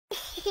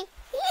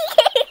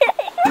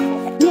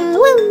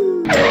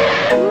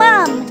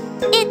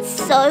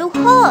so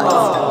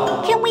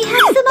hot. Can we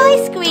have some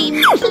ice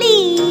cream,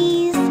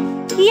 please?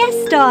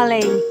 Yes,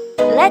 darling.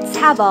 Let's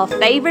have our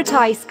favourite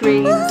ice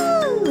cream.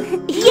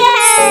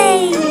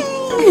 Yay!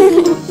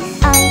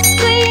 Ice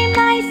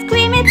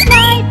cream, it's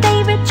my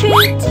favourite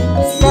treat.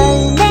 So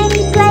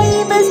many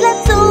flavours,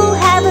 let's all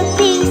have a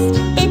feast.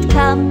 It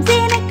comes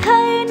in a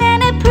cone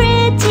and a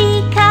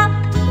pretty cup.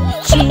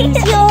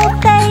 Choose your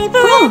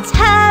favourite,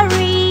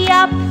 hurry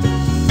up.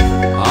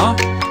 Huh?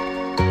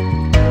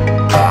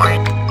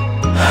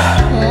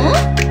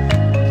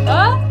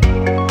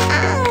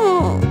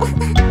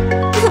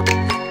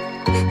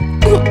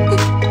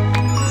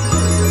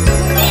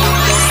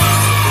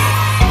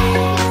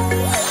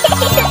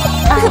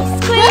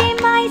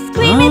 Ice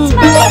cream, it's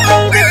my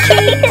favourite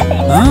treat.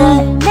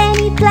 So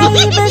many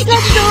flavours,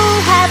 let's all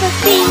have a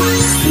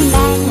feast.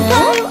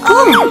 Mango,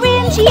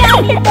 orange,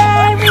 yummy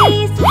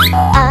berries.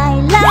 I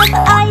love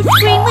ice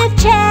cream with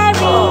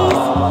cherries.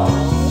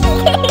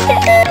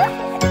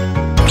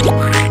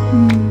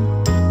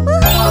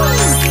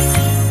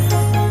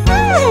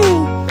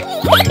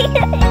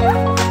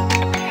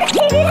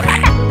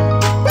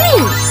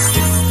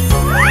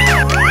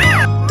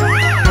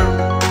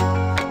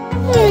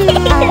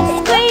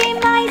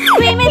 Ice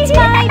cream, it's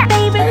my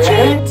favourite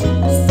treat.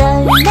 So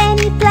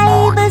many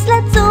flavours,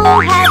 let's all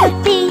have a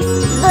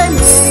feast.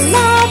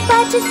 Vanilla,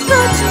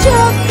 butterscotch,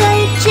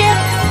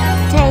 chocochips.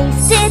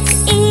 Taste it,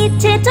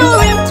 eat it,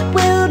 or it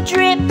will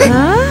drip.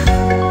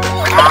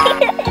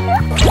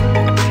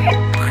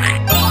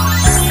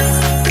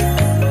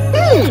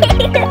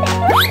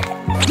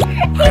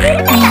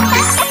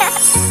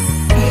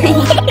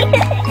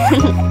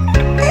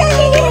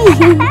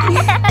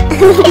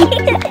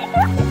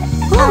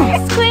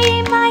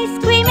 Ice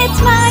cream, it's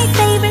my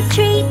favourite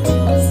treat.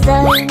 So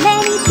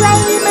many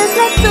flavours,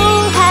 let's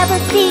all have a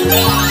feast.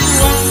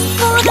 One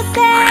for the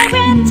bear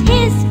and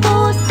his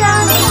 4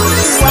 sons.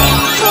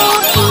 One for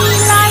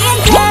Eli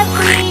and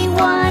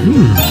everyone.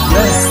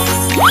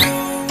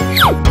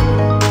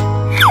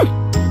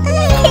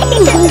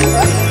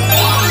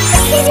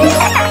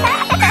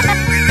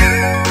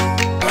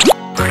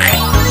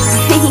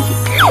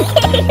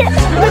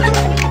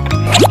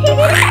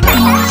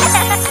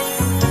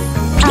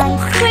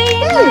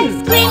 Ice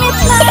cream,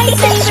 it's my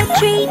favourite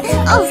treat.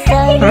 Oh, so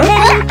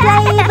many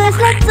flavours,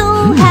 let's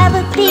all have a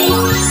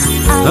feast.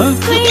 Ice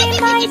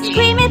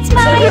cream, it's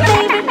my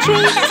favourite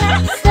treat.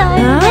 So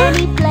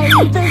many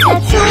flavours,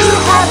 let's all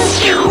have a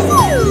feast.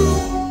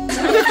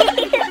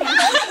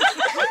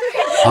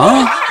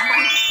 Huh?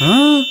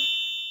 Huh?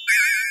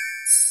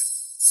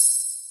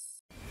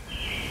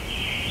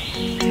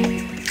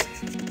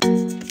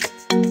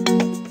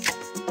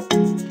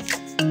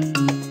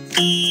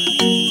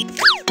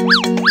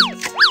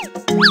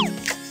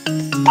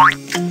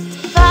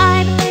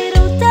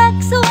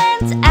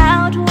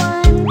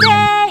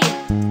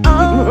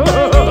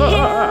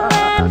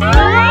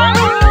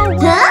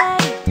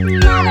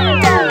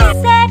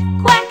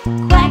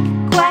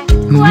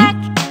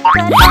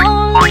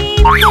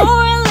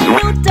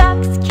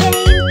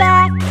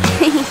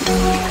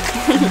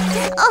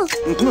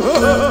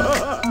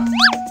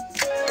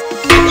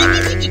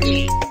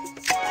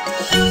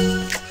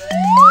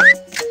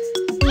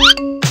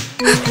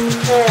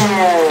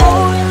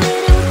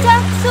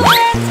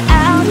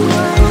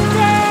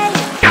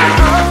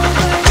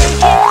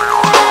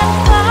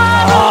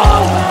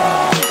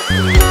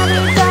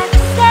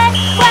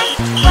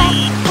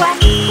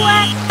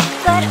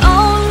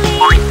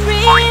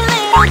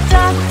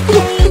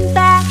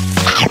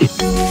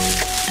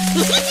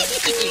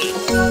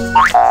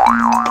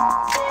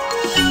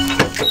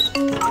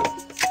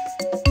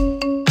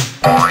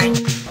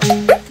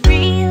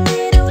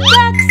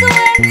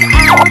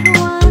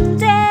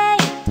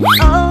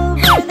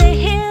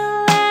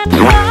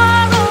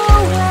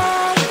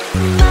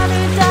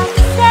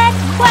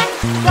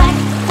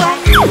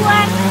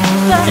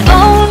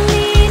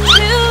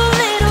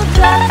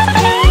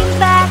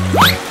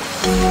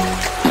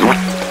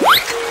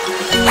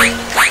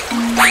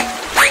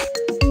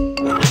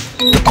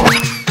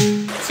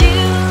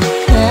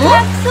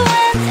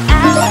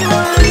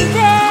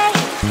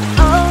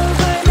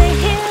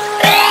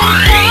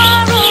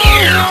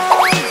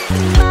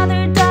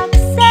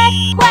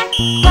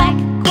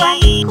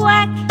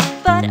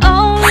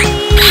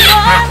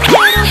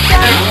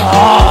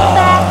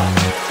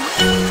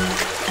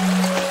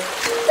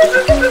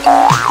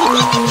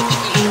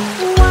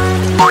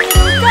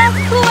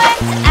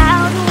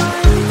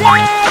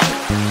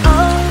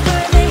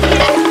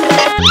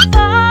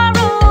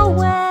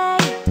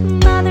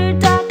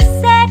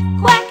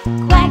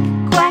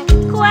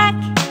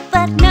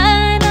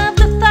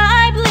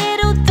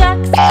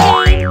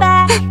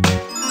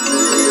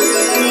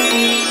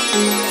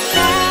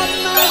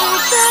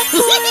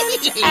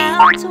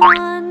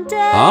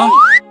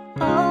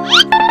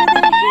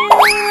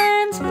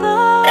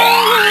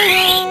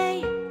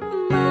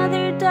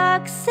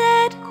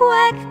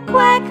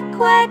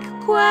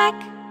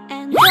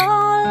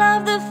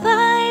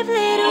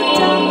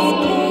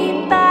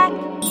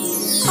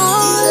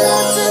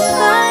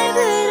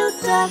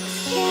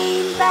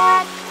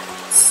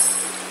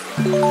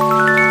 Mommy,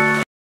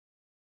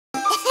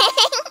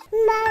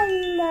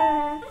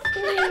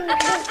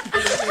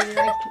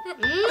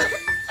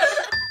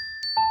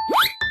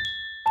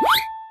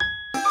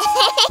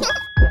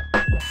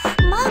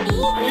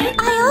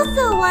 I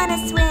also want to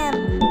swim.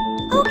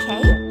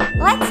 Okay,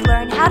 let's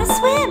learn how to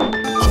swim.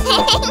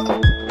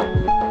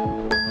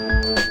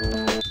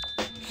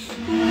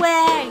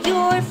 Where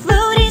your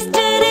floaties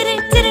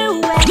do-do-do-do-do,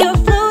 where your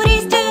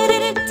floaties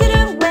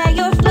do-do-do-do-do, where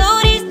your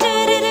floaties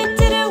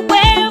do-do-do-do-do,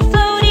 where your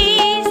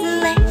floaties.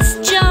 Let's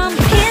jump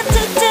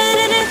into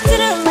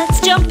do-do-do-do-do, let's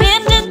jump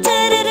into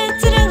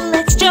do-do-do-do-do,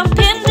 let's jump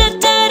into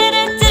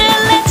do-do-do-do-do,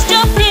 let's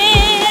jump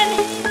in.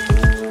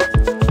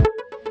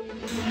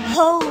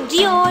 Hold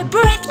your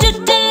breath,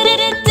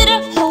 do-do-do-do-do,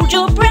 hold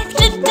your breath,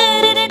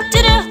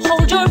 do-do-do-do-do,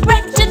 hold your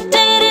breath,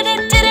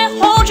 do-do-do-do-do,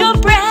 hold your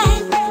breath.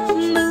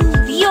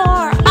 Move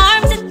your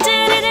arms,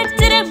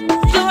 do-do-do-do-do,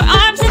 move your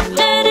arms,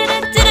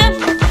 do-do-do-do-do,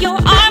 move your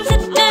arms,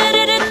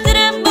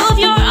 do-do-do-do-do, move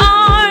your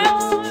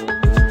arms.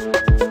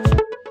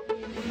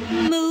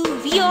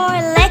 Move your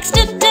legs,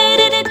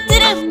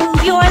 do-do-do-do-do,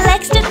 move your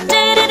legs,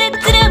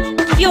 do-do-do-do-do,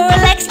 move your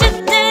legs,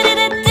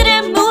 do-do-do-do-do,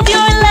 move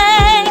your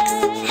legs.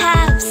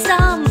 Have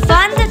some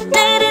fun,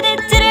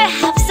 do-do-do-do-do,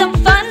 have some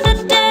fun,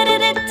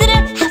 do-do-do-do-do,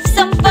 have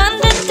some fun,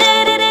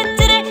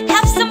 do-do-do-do-do,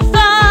 have some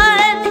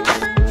fun.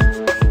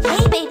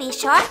 Hey, baby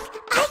shark,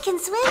 I can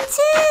swim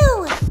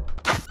too.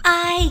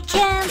 I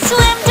can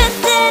swim,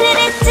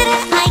 do-do-do-do-do,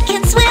 I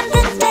can swim,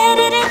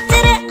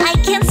 do-do-do-do-do, I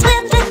can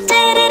swim,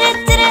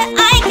 do-do-do-do-do,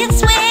 I can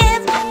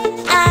swim.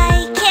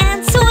 I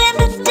can swim,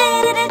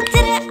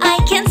 do-do-do-do-do, I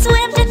can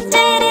swim,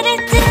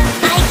 do-do-do-do-do,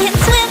 I can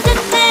swim,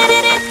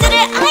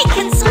 do-do-do-do-do, I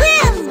can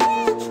swim.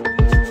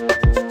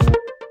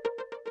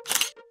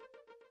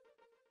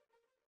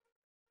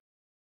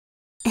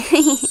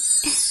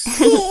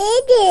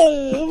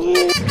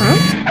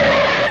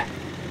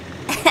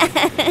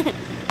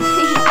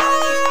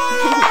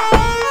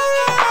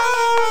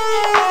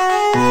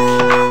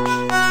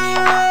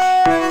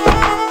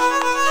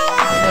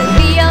 The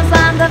wheels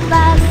on the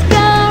bus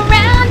go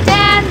round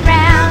and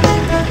round,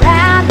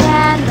 round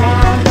and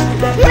round,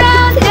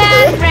 round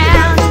and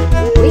round.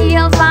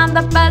 Wheels on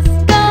the bus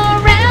go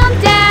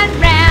round and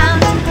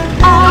round,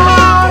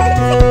 all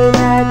through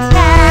the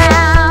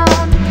town.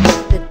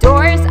 The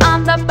doors on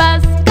the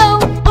bus go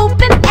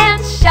open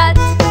and shut,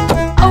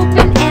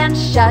 open and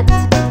shut,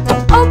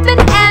 open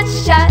and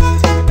shut.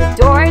 The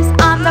doors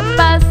on the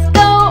bus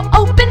go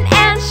open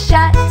and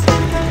shut,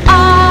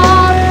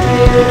 all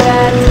through the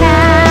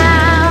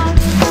town.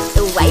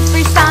 The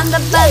wipers on the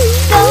bus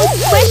go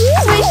swish,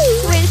 swish,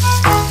 swish,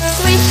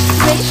 swish,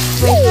 swish,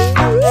 swish,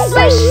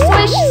 swish,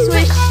 swish,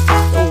 swish.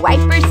 The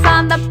wipers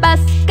on the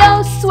bus go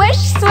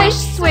swish, swish,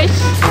 swish,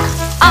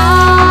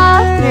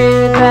 all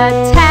through the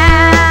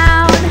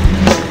town.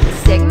 The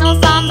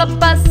signals on the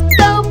bus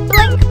go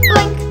blink,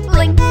 blink,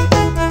 blink,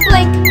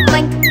 blink,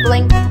 blink,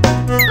 blink,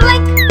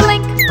 blink,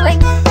 blink,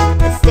 blink.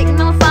 The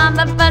signals on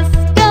the bus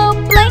go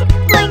blink,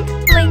 blink,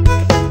 blink,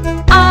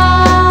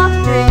 all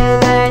through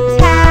the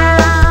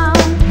town.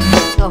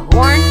 The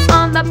horn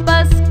on the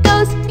bus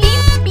goes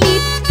beep,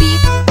 beep,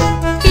 beep,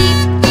 beep,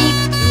 beep,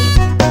 beep,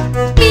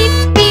 beep,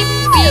 beep,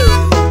 beep.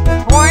 The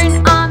horn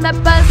on the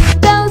bus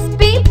goes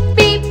beep,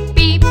 beep,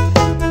 beep,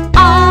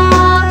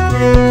 all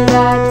through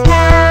the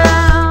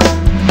town.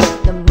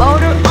 The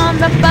motor on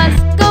the bus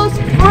goes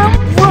vroom,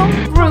 vroom,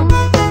 vroom,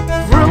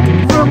 vroom,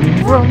 vroom,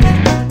 vroom,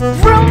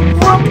 vroom,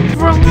 vroom,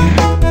 vroom.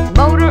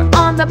 Motor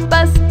on the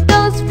bus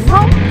goes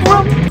vroom,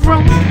 vroom,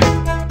 vroom,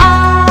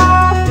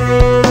 all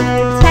through the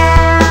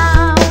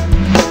town.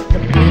 The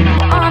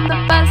people on the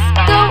bus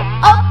go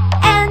up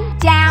and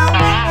down,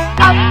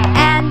 up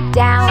and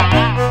down,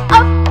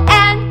 up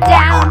and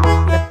down.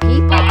 The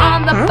people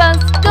on the bus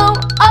go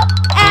up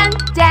and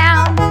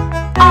down,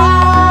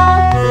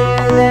 all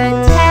through the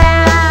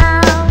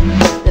town.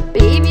 The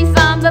babies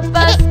on the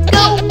bus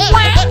go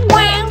whang,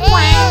 whang,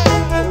 whang,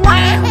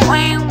 whang,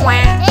 whang,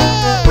 whang,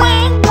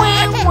 whang,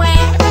 whang,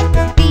 whang.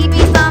 The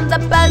babies on the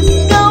bus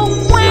go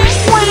whang,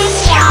 whang,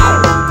 whang,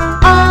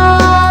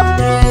 all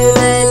through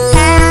the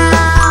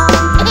town.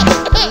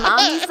 The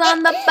mommies on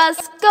the bus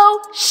go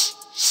shh,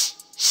 shh,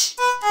 shh,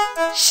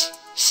 shh,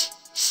 shh,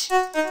 shh,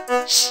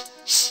 shh,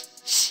 shh,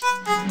 shh.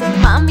 The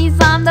mommies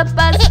on the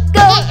bus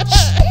go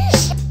shh,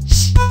 shh,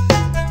 shh,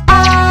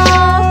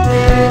 all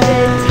through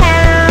the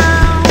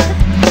town.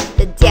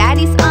 The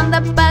daddies on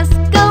the bus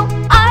go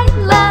I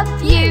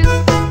love you,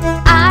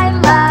 I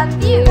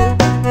love you,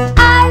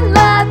 I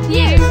love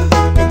you.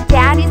 The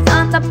daddies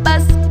on the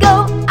bus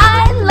go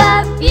I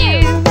love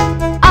you,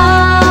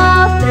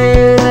 all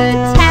through the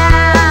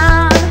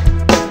town.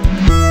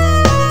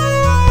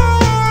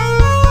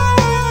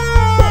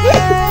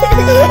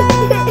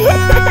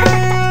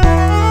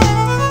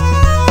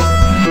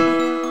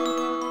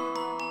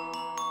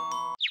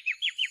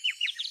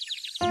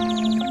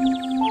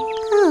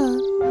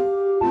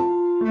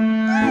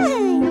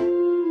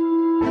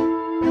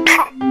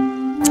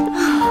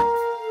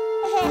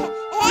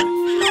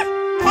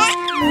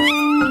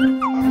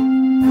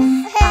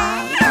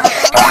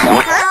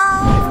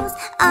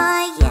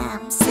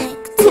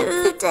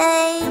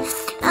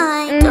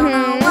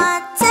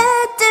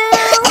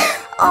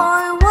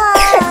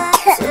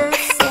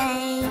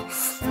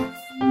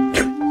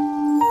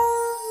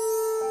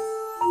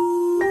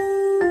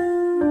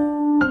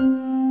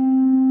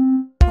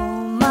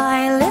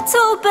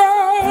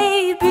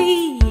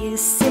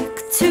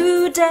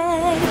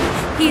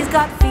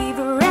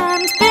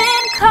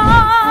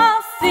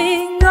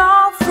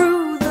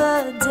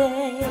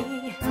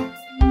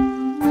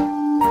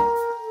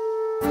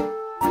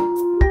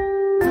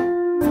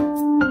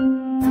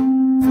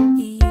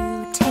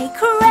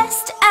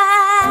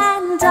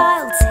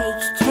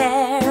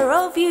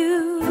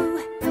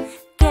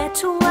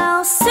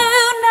 Now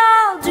soon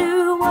I'll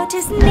do what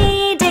is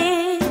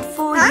needed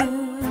for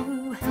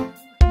you.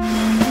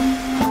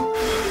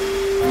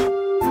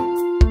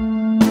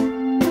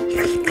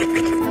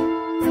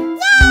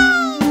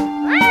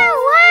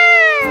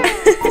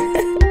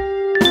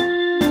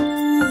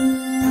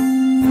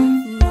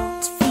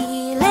 Not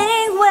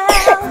feeling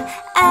well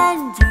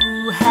and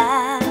you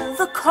have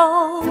a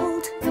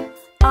cold.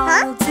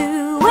 I'll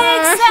do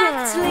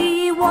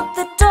exactly what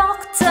the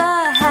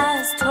doctor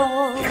has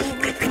told.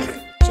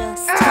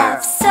 Just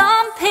have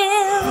some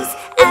pills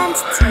and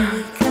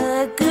take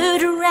a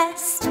good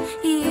rest.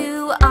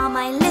 You are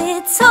my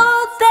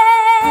little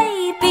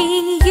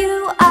baby,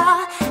 you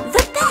are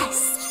the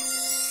best.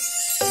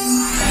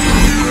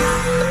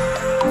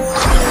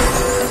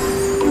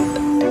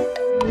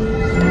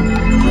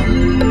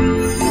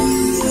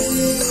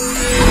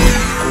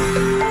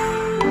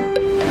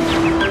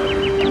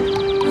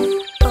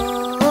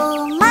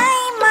 Oh, my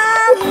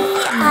mommy,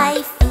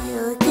 I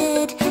feel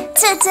good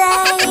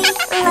today.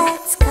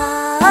 Let's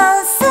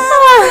call some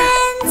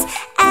friends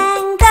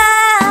and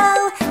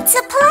go to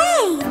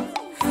play.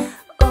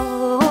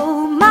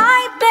 Oh, my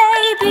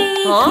baby,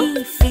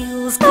 he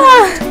feels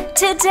good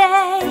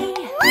today.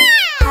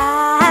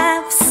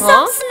 Have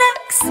some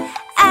snacks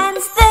and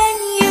then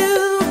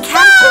you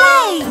can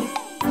play.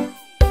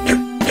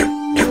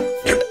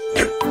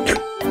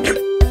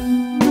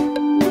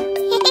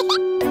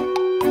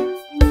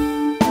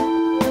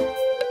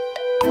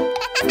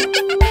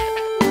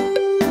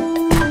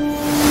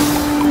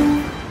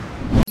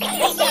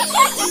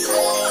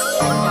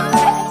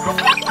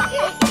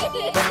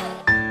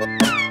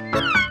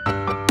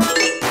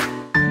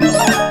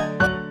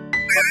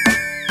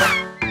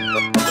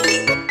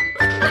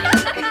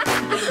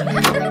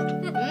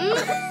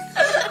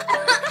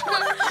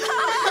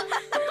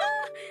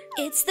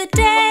 It's the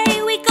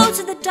day we go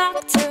to the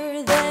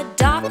doctor, the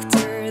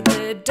doctor,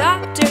 the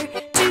doctor.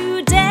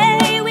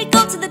 Today we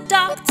go to the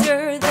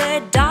doctor,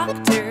 the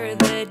doctor,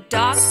 the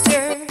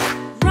doctor.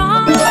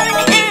 Ron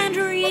and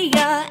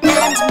Rhea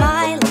and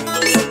my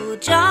little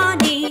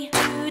Johnny.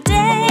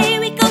 Today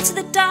we go to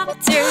the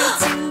doctor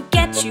to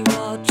get you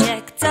all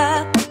checked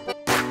up.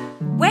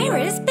 Where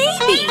is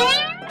baby?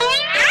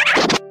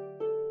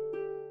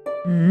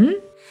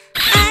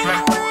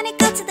 I wanna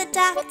go to the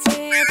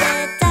doctor,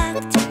 the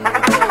doctor,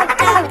 the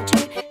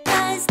doctor.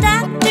 'Cause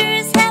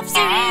doctors have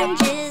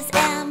syringes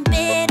and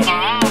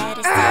bitter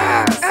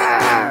medicines.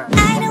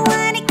 I don't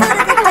wanna go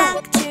to the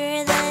doctor,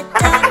 the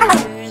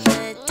doctor,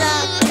 the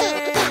doctor.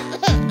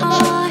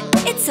 Aw,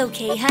 it's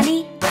okay,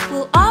 honey.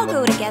 We'll all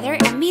go together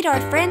and meet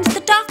our friend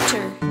the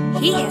doctor.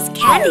 He has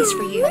candies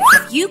for you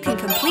if you can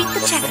complete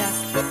the checkup.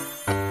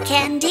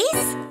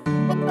 Candies?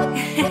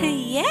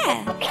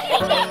 Yeah.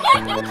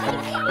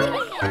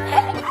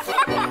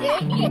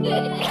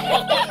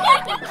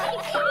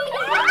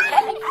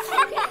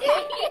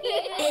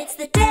 It's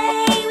the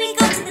day we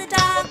go to the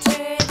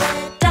doctor, the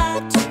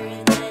doctor,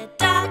 the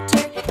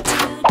doctor.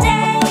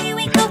 Today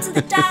we go to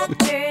the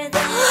doctor,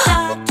 the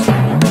doctor,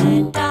 the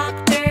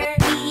doctor.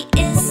 He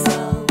is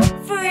so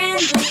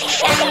friendly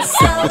and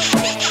so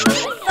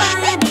very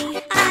funny.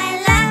 I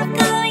love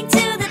going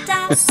to the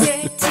doctor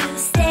to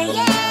stay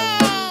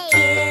healthy,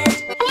 kid.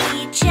 He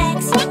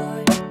checks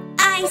your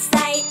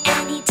eyesight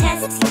and he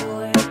tests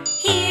your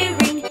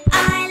hearing.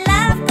 I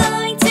love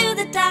going to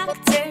the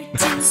doctor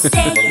to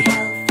stay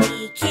healthy,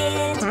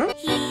 kid.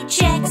 He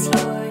checks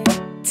your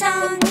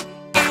tongue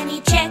and he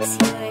checks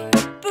your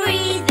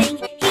breathing.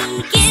 He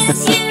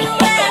gives you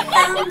a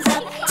thumbs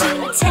up to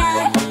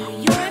tell you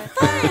you're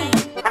fine.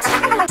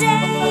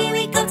 Today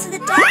we go to the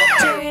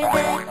doctor,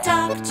 the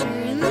doctor,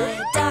 the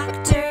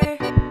doctor.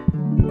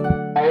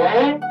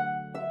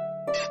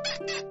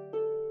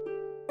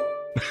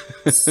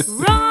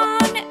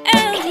 Ron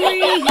and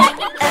Rhea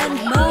and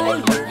my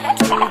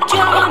little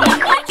Johnny,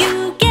 you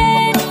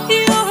get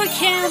your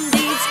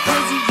candies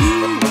 'cause you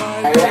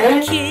are good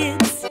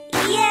kids.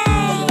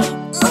 Yay!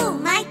 Ooh,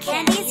 my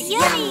candy is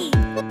yummy.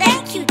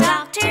 Thank you,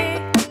 doctor.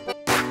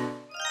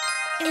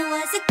 It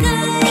was a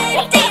good day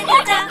at the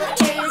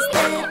doctor's,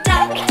 the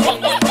doctor's,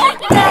 the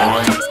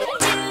doctor's.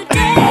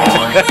 Today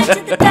we went to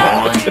the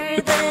doctor,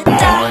 the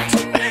doctor,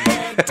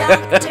 the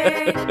doctor.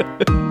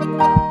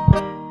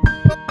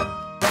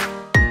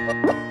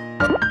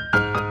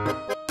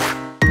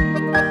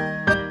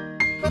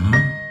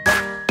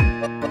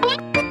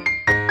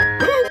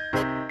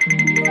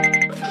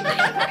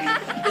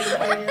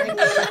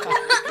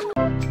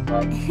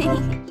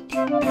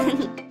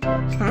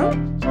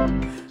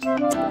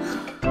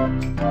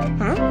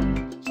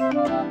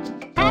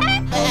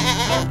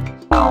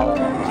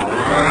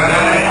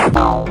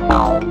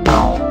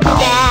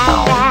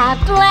 That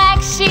black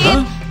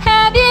sheep,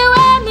 have you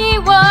any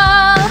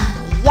wool?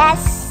 Yes,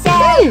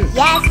 sir.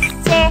 Yes,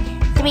 sir.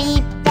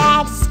 3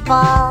 bags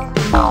full.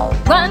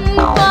 One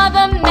for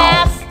the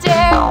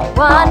master,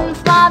 one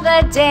for the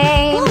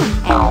dame,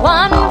 and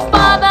one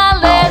for the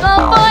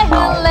little boy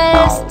who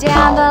lives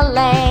down the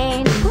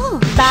lane.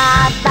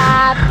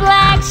 Baba,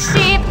 black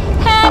sheep,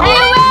 have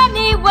you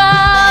any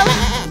wool?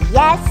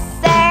 Yes,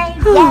 sir.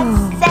 Yes,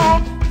 sir.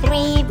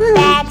 3 bags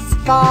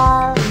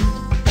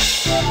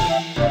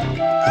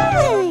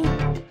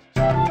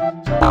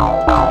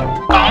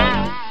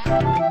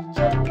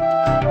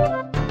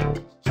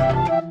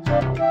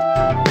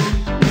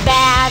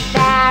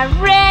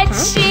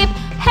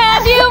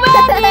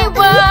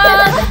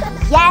anyone?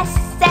 Yes,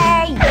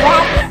 sir,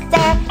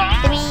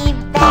 3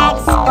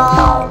 bags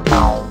full.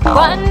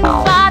 One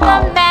for the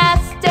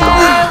master,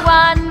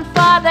 one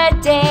for the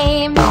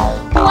dame,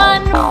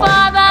 one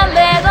for the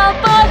little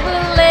boy who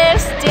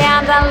lives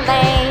down the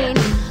lane.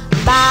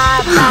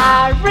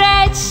 Baba,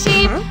 red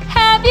sheep,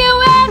 have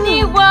you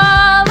any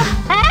wool?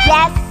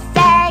 Yes,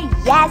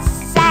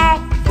 sir,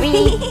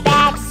 3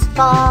 bags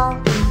full.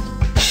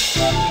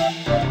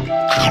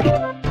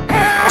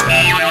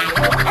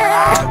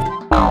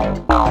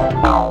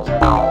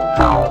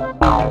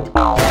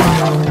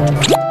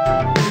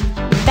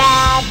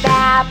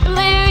 Baba,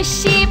 blue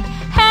sheep,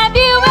 have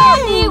you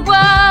any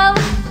wool?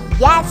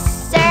 Yes,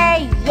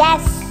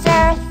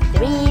 sir,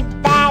 3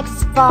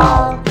 bags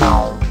full.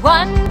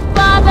 One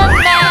for the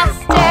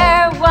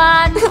master,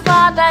 one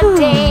for the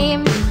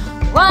dame,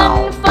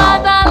 one for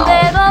the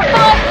little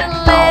boy who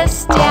lives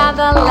down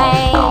the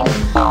lane.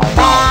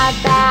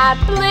 Baba,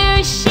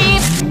 blue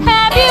sheep,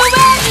 have you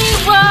any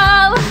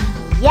wool?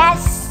 Yes,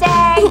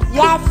 sir,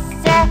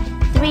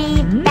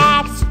 3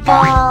 bags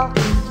full.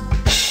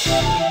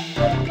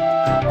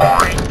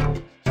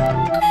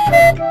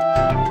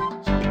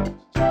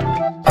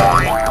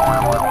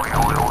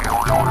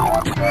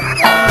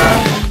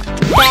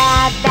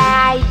 Baba,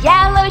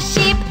 yellow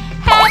sheep,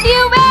 have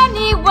you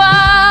any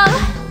wool?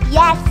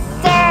 Yes,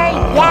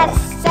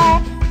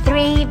 sir,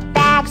 3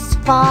 bags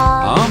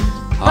full.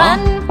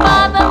 One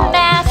for the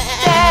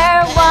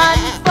master,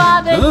 one for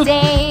the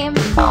dame,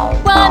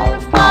 one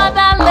for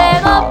the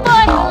little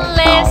boy who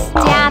lives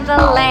down the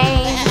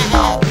lane.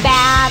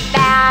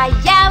 Baba,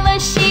 yellow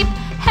sheep,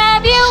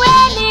 have you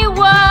any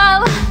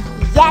wool?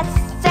 Yes,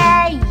 sir,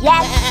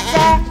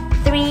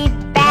 3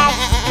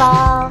 bags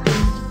full.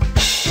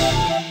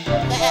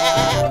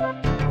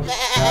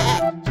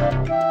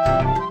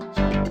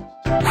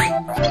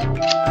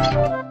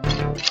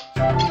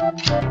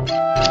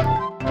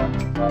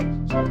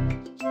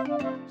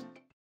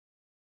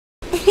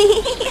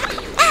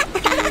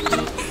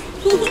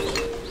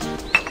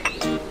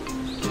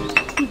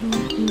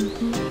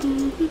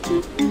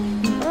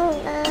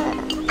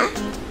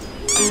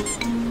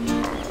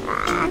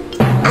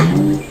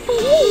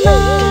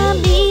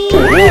 Mommy,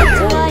 what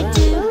do I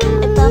do?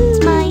 I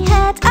bumped my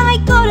head, I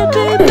got a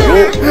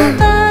boo-boo.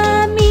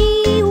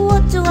 Mommy,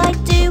 what do I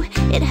do?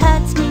 It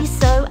hurts me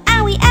so,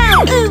 owie,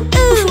 ow, ooh,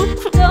 ooh.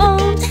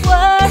 Don't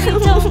worry,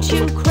 don't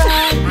you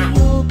cry.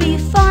 You'll be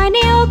fine,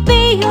 you'll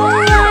be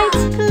alright.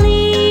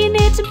 Clean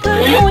it and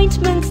put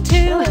ointments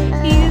too.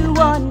 You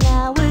are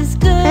now as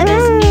good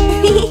as new.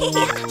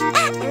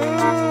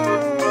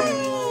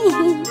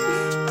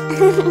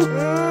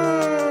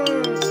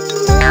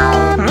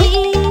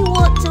 Mommy,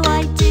 what do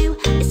I do?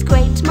 I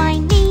scraped my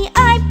knee,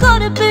 I've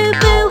got a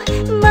boo-boo.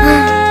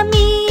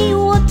 Mommy,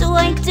 what do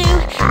I do?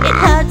 It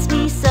hurts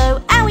me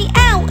so, owie,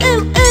 ow,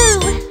 ooh, ooh.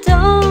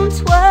 Don't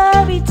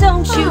worry,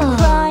 don't you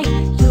cry.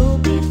 You'll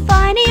be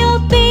fine, you'll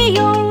be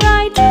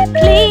alright.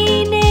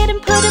 Clean it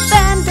and put a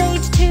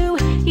band-aid too.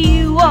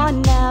 You are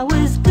now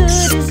as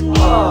good as new.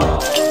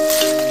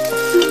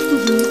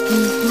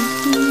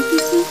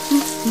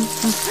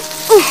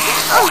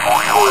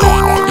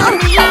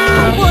 Mommy,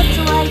 what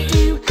do I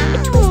do? I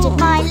twisted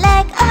my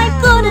leg,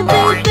 I've got a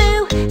boo-boo.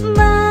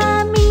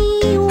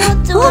 Mommy, what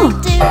do I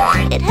do?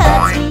 It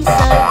hurts me so,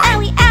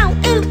 owie, ow,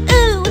 ooh,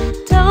 ooh.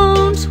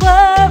 Don't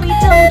worry,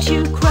 don't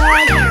you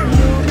cry.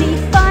 You'll be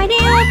fine,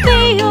 you'll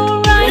be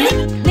alright.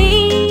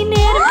 Clean it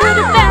and put a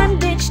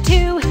bandage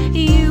too.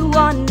 You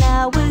are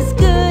now as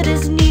good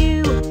as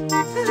new.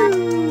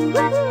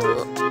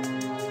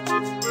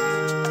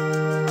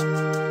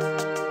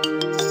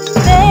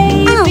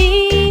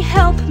 Baby,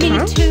 help me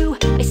too.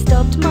 I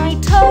stubbed my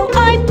toe,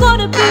 I've got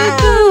a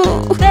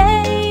boo-boo.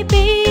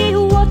 Baby,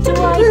 what do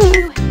I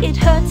do? It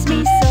hurts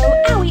me so,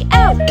 owie,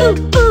 ow, ooh,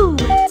 ooh.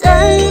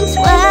 Don't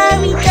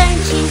worry,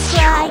 don't you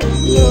cry.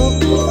 You'll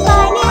be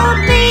fine, you'll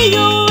be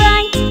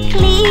alright.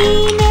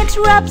 Clean it,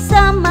 rub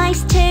some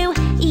ice too.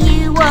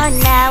 You are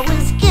now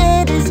as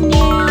good as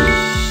new.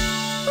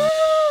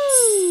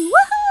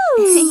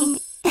 Woohoo!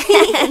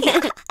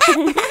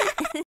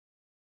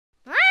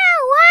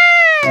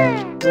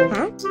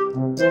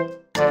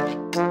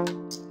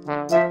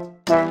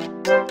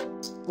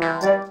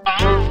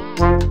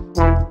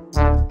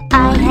 I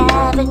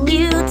have a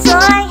new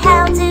toy,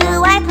 how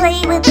do I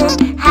play with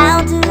it?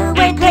 How do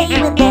I play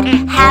with it?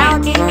 How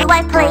do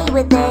I play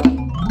with it?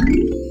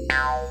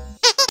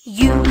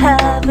 You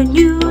have a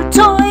new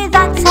toy,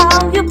 that's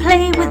how you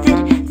play with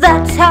it.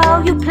 That's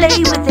how you play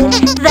with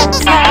it.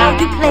 That's how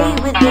you play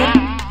with it.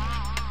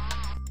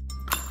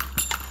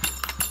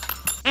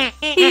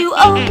 You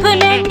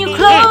open and you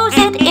close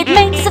it, it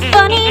makes a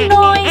funny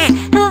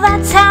noise.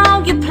 That's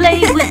how you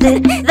play with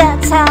it.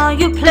 That's how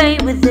you play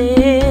with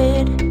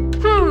it.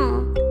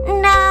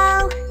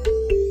 No.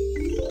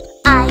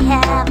 I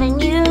have a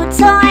new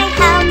toy,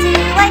 how do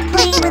I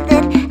play with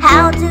it?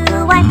 How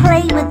do I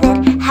play with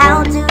it?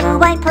 How do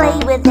I play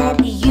with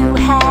it? You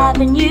have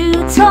a new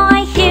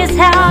toy, here's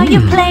how you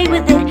play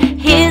with it.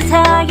 Here's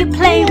how you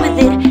play with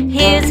it.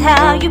 Here's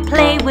how you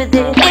play with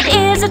it. It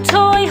is a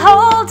toy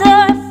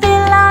holder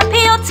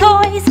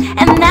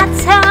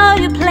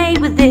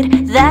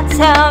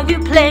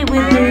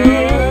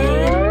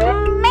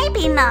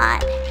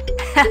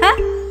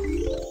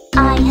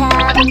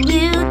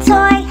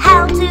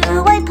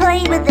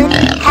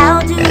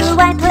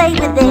I play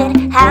with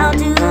it? How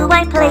do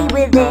I play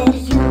with it?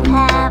 You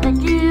have a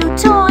new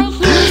toy,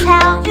 here's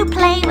how you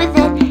play with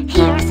it.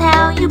 Here's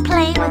how you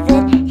play with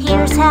it.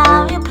 Here's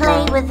how you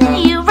play with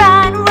it. You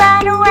run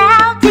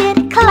around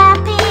it,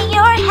 clapping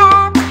your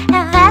hands,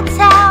 and that's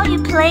how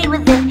you play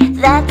with it.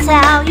 That's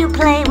how you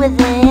play with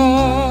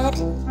it.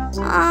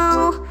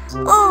 Oh,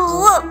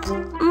 whoop!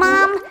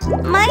 Mom,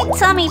 my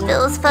tummy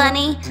feels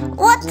funny.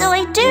 What do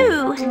I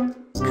do?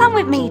 Come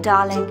with me,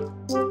 darling.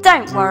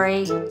 Don't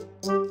worry.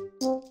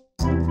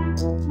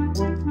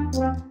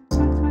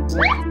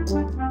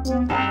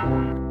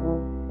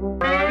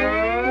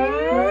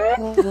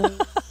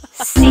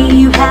 See,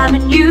 you have a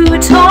new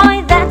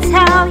toy, that's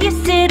how you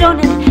sit on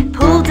it.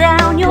 Pull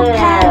down your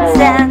pants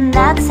and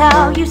that's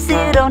how you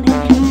sit on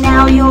it.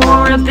 Now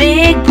you're a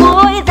big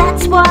boy,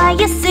 that's why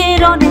you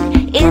sit on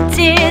it. It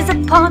is a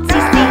potty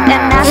seat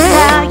and that's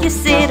how you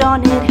sit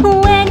on it.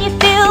 When you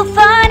feel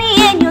funny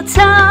in your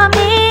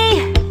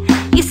tummy,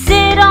 you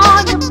sit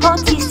on your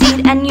potty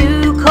seat and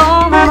you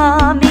call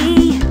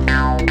Mommy.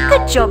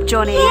 Good job,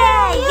 Johnny.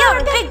 Yay, you're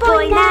a big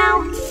boy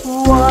now.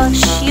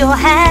 Wash your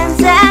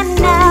hands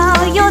and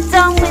now you're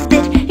done with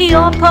it.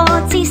 Your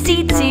potty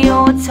seat's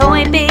your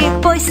toy,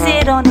 big boy,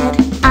 sit on it.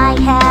 I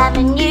have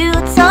a new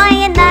toy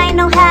and I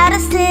know how to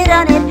sit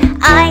on it.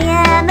 I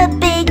am a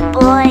big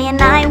boy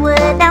and I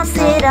would now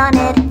sit on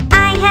it.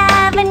 I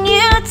have a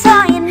new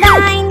toy and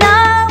I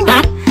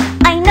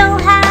know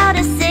how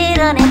to sit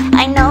on it.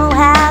 I know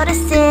how to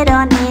sit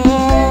on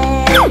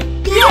it.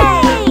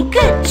 Yay,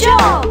 good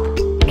job.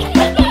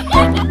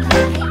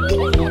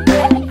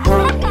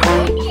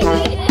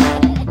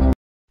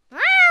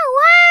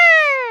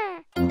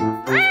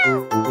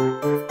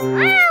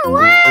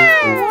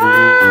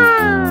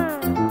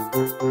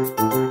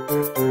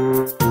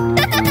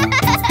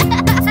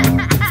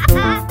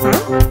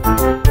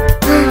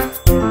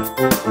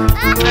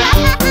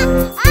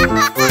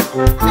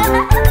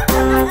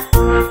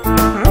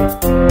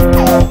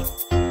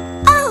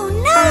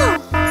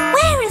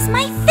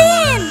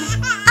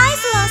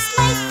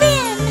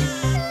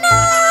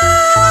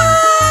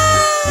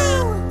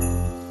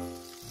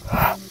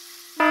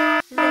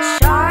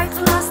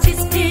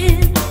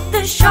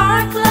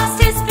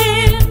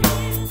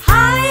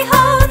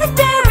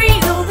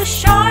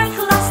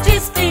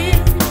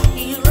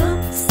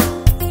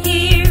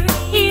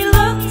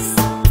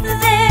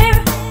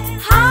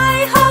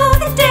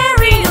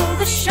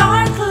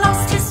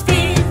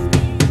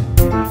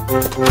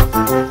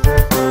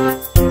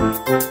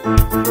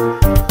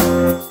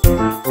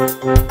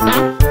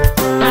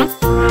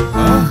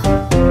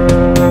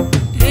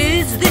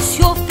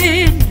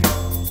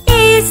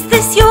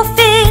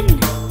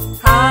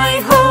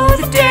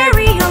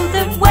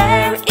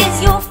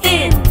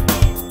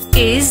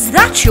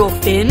 Your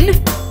fin?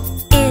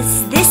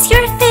 Is this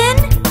your fin?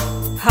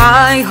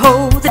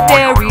 Hi-ho, the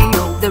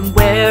dairy-o, then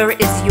where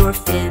is your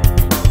fin?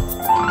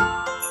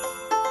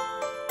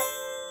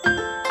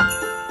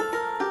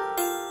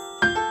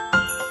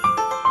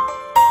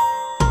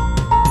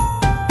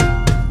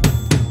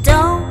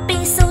 Don't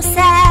be so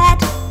sad,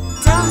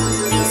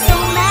 don't be so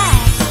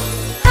mad.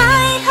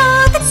 Hi-ho,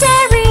 the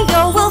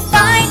dairy-o, we'll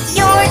find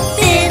your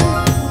fin.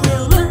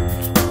 We'll look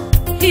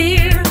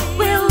here,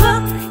 we'll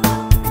look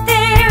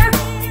there.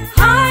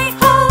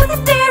 Hi-ho, the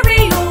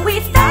dairy-o, we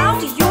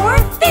found your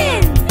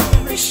fin.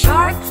 The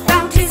shark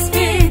found his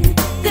fin,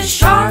 the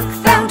shark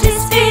found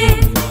his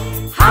fin.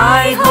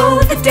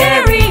 Hi-ho, the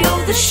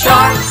dairy-o, the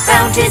shark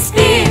found his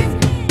fin.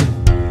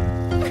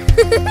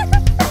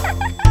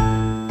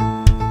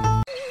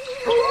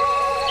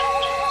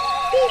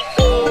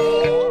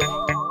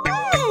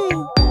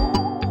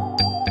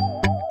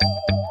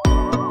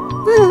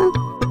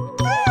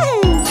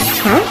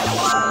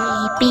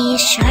 Baby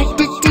shark,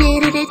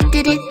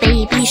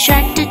 baby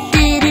shark,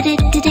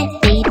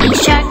 baby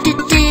shark,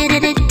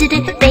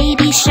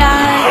 baby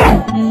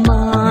shark.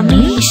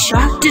 Mommy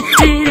shark,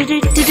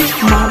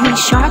 mommy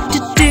shark,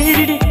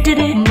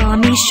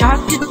 mommy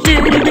shark,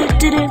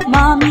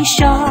 mommy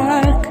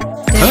shark.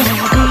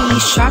 Daddy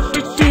shark,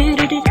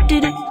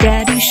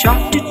 daddy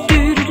shark,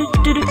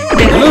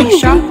 daddy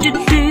shark,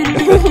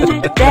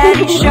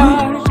 daddy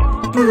shark.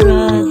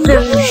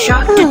 Brother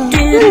shark,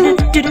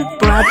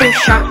 brother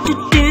shark,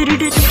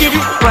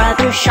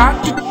 brother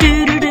shark,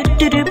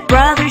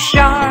 brother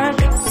shark.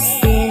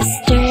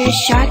 Sister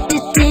shark,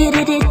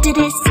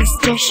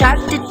 sister shark,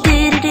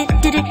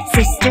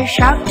 sister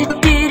shark,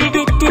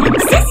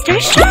 sister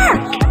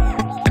shark.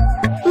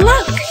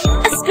 Look,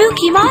 a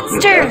spooky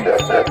monster.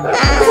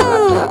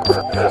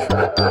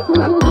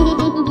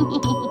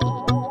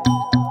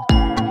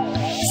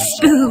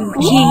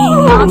 Spooky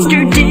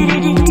monster,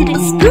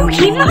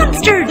 spooky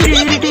monster,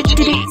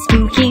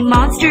 spooky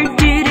monster,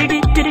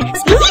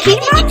 spooky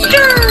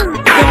monster.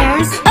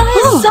 There's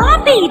a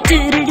zombie,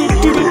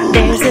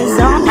 there's a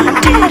zombie,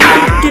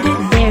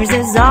 there's a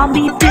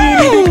zombie,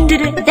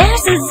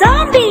 there's a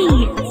zombie.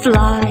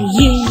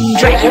 Flying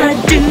Dracula,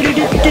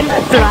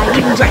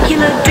 flying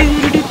Dracula,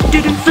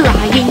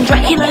 flying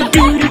Dracula,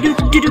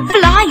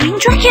 flying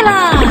Dracula.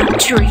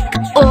 Trick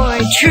or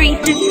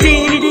treat,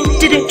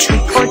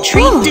 trick or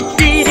treat,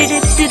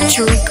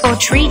 trick or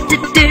treat,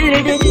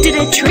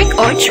 trick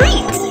or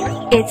treat.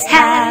 It's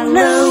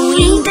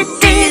Halloween,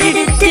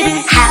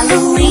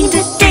 Halloween,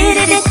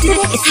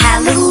 it's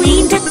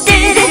Halloween,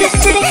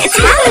 it's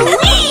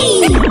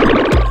Halloween.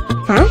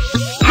 Huh?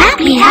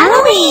 Happy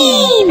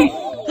Halloween!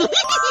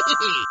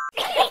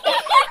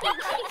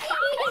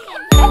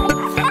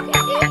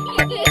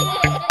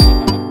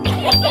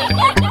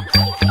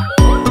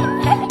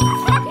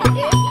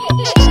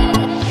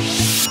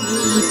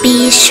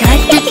 Baby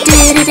shark,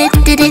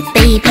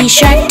 baby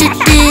shark,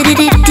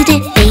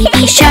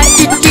 baby shark,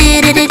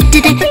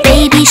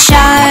 baby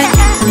shark.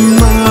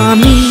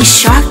 Mommy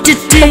shark,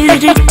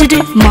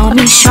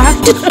 mommy shark,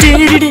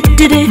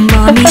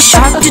 mommy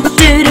shark,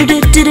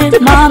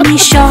 mommy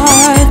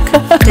shark.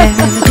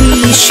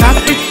 Daddy shark,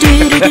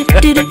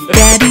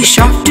 daddy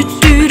shark,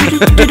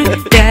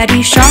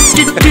 daddy shark,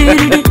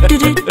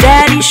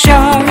 daddy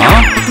shark.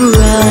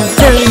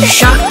 Brother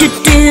shark,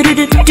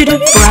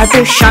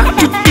 brother shark,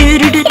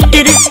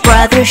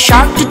 brother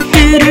shark,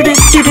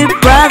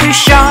 brother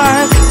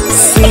shark.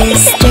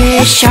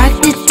 Sister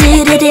shark,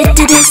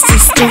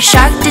 sister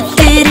shark,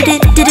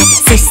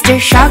 sister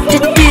shark,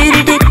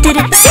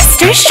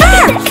 sister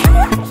shark.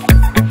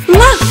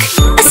 Look,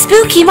 a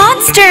spooky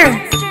monster.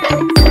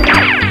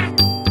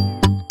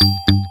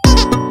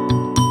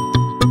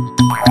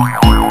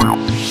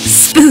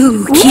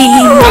 Spooky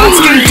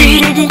monster,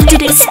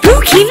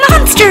 spooky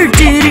monster,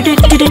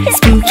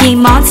 spooky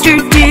monster,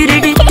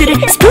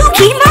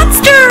 spooky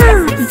monster.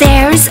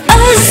 There's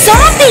a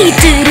zombie,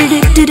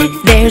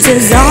 there's a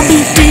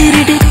zombie,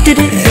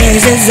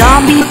 there's a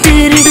zombie,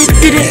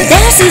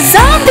 there's a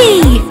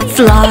zombie.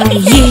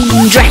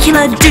 Flying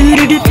Dracula,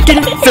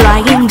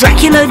 flying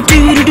Dracula,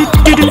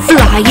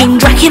 flying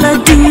Dracula,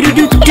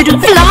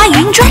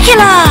 flying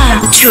Dracula.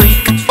 Trick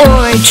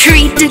or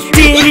treat,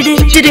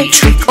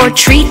 trick or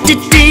treat,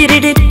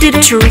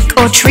 trick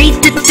or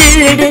treat,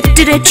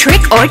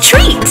 trick or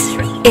treat.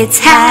 It's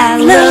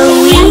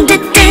Halloween,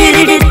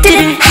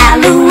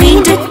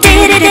 Halloween,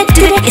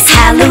 it's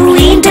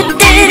Halloween,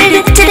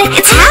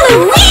 it's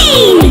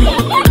Halloween.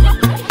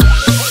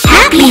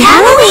 Happy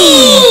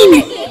Halloween!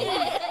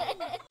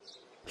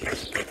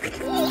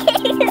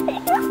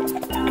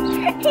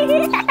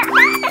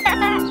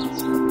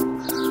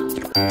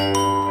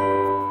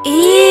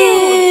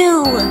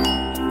 Ew!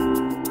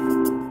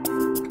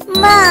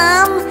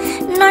 Mom,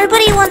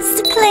 nobody wants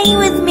to play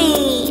with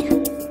me.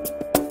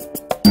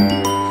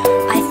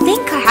 I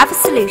think I have a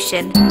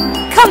solution.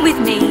 Come with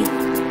me.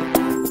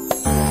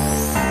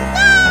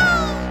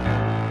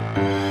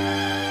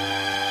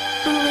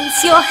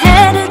 Rinse your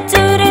head,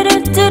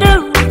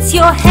 rinse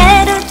your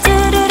head,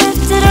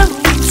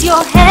 rinse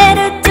your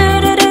head,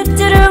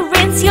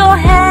 rinse your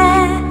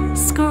hair.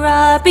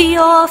 Scrub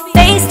your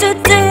face,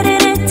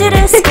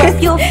 scrub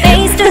your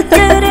face,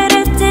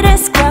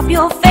 scrub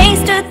your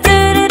face,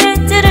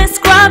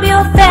 scrub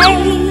your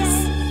face.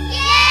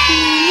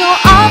 Clean your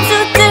arms,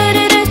 clean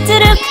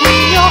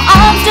your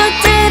arms,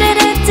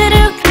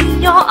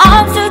 clean your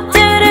arms,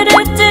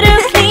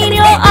 clean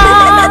your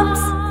arms.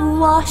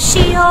 Wash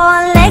your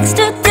legs,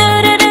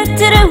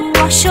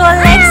 wash your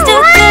legs,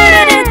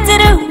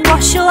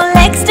 wash your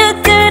legs,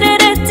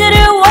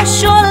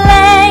 wash your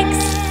legs.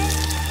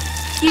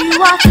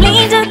 You are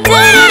clean,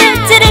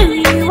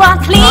 you are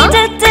clean,